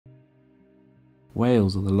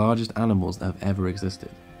Whales are the largest animals that have ever existed,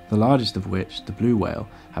 the largest of which, the blue whale,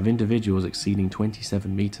 have individuals exceeding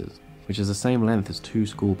 27 meters, which is the same length as 2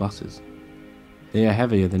 school buses. They are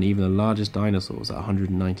heavier than even the largest dinosaurs at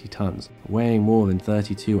 190 tons, weighing more than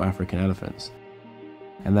 32 African elephants,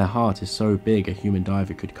 and their heart is so big a human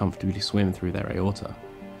diver could comfortably swim through their aorta.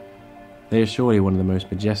 They are surely one of the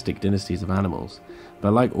most majestic dynasties of animals,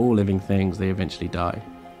 but like all living things, they eventually die.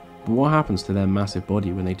 But what happens to their massive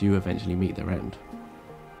body when they do eventually meet their end?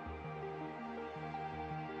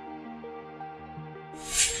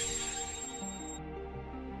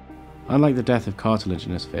 Unlike the death of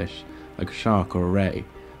cartilaginous fish, like a shark or a ray,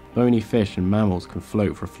 bony fish and mammals can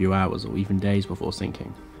float for a few hours or even days before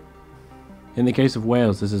sinking. In the case of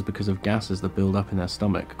whales, this is because of gases that build up in their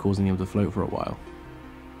stomach, causing them to float for a while.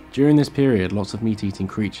 During this period, lots of meat-eating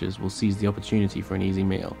creatures will seize the opportunity for an easy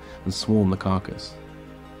meal and swarm the carcass.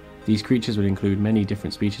 These creatures would include many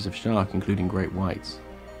different species of shark, including great whites.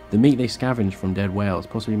 The meat they scavenge from dead whales,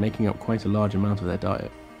 possibly making up quite a large amount of their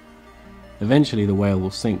diet. Eventually the whale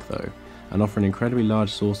will sink though, and offer an incredibly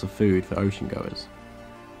large source of food for ocean goers.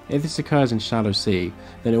 If this occurs in shallow sea,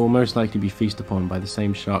 then it will most likely be feasted upon by the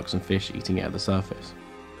same sharks and fish eating it at the surface.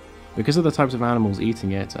 Because of the types of animals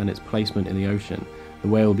eating it and its placement in the ocean, the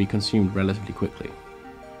whale will be consumed relatively quickly.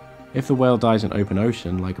 If the whale dies in open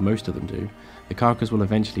ocean, like most of them do, the carcass will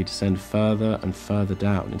eventually descend further and further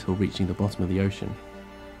down until reaching the bottom of the ocean.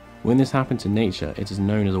 When this happens in nature, it is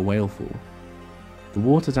known as a whale fall. The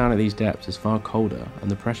water down at these depths is far colder and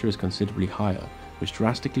the pressure is considerably higher, which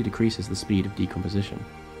drastically decreases the speed of decomposition.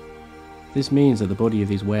 This means that the body of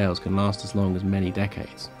these whales can last as long as many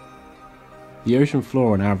decades. The ocean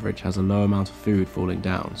floor on average has a low amount of food falling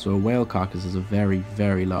down, so a whale carcass is a very,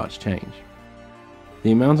 very large change.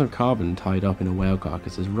 The amount of carbon tied up in a whale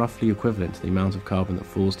carcass is roughly equivalent to the amount of carbon that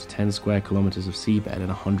falls to 10 square kilometers of seabed in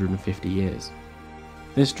 150 years.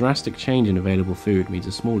 This drastic change in available food means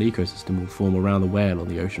a small ecosystem will form around the whale on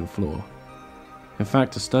the ocean floor. In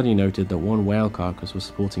fact, a study noted that one whale carcass was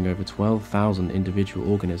supporting over 12,000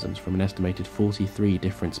 individual organisms from an estimated 43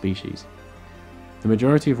 different species. The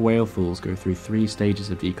majority of whale falls go through 3 stages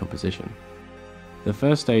of decomposition. The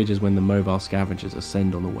first stage is when the mobile scavengers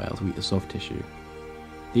ascend on the whale to eat the soft tissue.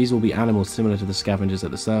 These will be animals similar to the scavengers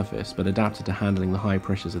at the surface, but adapted to handling the high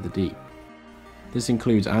pressures of the deep. This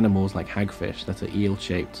includes animals like hagfish that are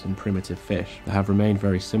eel-shaped and primitive fish that have remained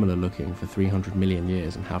very similar looking for 300 million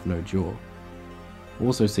years and have no jaw.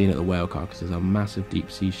 Also seen at the whale carcasses are massive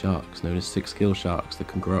deep-sea sharks known as 6-gill sharks that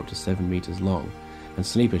can grow up to 7 meters long, and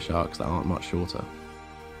sleeper sharks that aren't much shorter.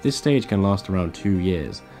 This stage can last around 2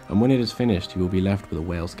 years, and when it is finished you will be left with a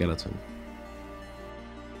whale skeleton.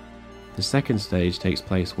 The second stage takes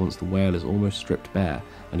place once the whale is almost stripped bare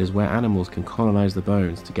and is where animals can colonize the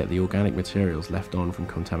bones to get the organic materials left on from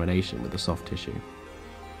contamination with the soft tissue.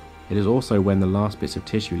 It is also when the last bits of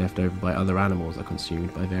tissue left over by other animals are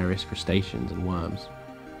consumed by various crustaceans and worms.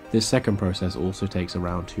 This second process also takes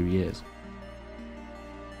around 2 years.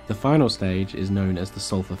 The final stage is known as the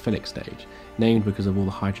sulfophilic stage, named because of all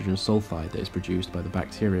the hydrogen sulfide that is produced by the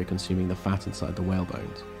bacteria consuming the fat inside the whale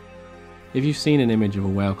bones. If you've seen an image of a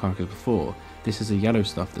whale carcass before, this is the yellow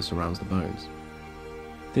stuff that surrounds the bones.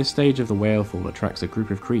 This stage of the whale fall attracts a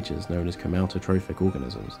group of creatures known as chromatotrophic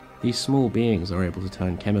organisms. These small beings are able to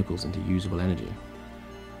turn chemicals into usable energy.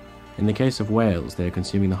 In the case of whales, they are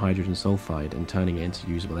consuming the hydrogen sulfide and turning it into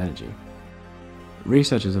usable energy.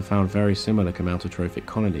 Researchers have found very similar chromatotrophic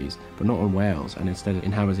colonies, but not on whales, and instead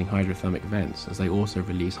inhabiting hydrothermic vents, as they also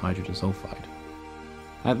release hydrogen sulfide.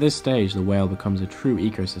 At this stage, the whale becomes a true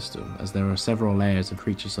ecosystem, as there are several layers of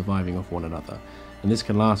creatures surviving off one another, and this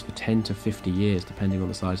can last for 10 to 50 years depending on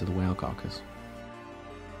the size of the whale carcass.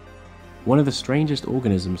 One of the strangest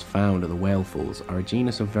organisms found at the whale falls are a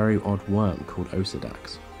genus of very odd worm called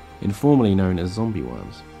Osedax, informally known as zombie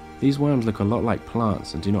worms. These worms look a lot like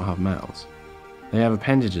plants and do not have mouths. They have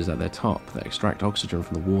appendages at their top that extract oxygen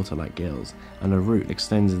from the water like gills, and a root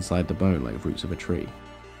extends inside the bone like roots of a tree.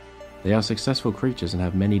 They are successful creatures and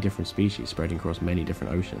have many different species spreading across many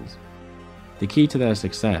different oceans. The key to their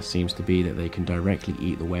success seems to be that they can directly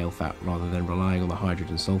eat the whale fat rather than relying on the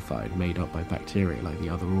hydrogen sulfide made up by bacteria like the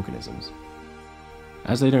other organisms.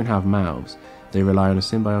 As they don't have mouths, they rely on a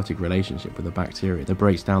symbiotic relationship with the bacteria that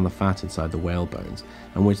breaks down the fat inside the whale bones,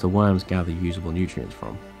 and which the worms gather usable nutrients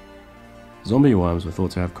from. Zombie worms were thought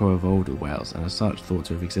to have co-evolved with whales, and as such thought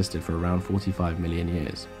to have existed for around 45 million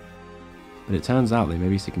years. But it turns out they may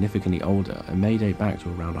be significantly older and may date back to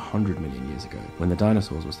around 100 million years ago, when the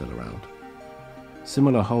dinosaurs were still around.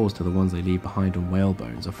 Similar holes to the ones they leave behind on whale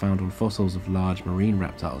bones are found on fossils of large marine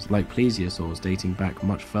reptiles like plesiosaurs dating back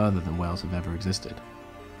much further than whales have ever existed.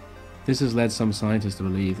 This has led some scientists to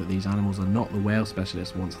believe that these animals are not the whale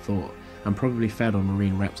specialists once thought, and probably fed on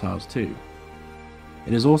marine reptiles too.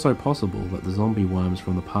 It is also possible that the zombie worms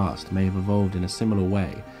from the past may have evolved in a similar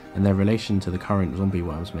way, and their relation to the current zombie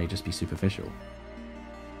worms may just be superficial.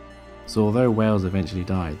 So although whales eventually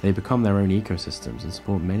die, they become their own ecosystems and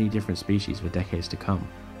support many different species for decades to come.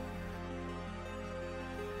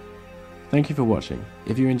 Thank you for watching.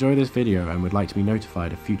 If you enjoyed this video and would like to be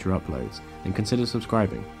notified of future uploads, then consider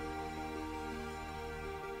subscribing.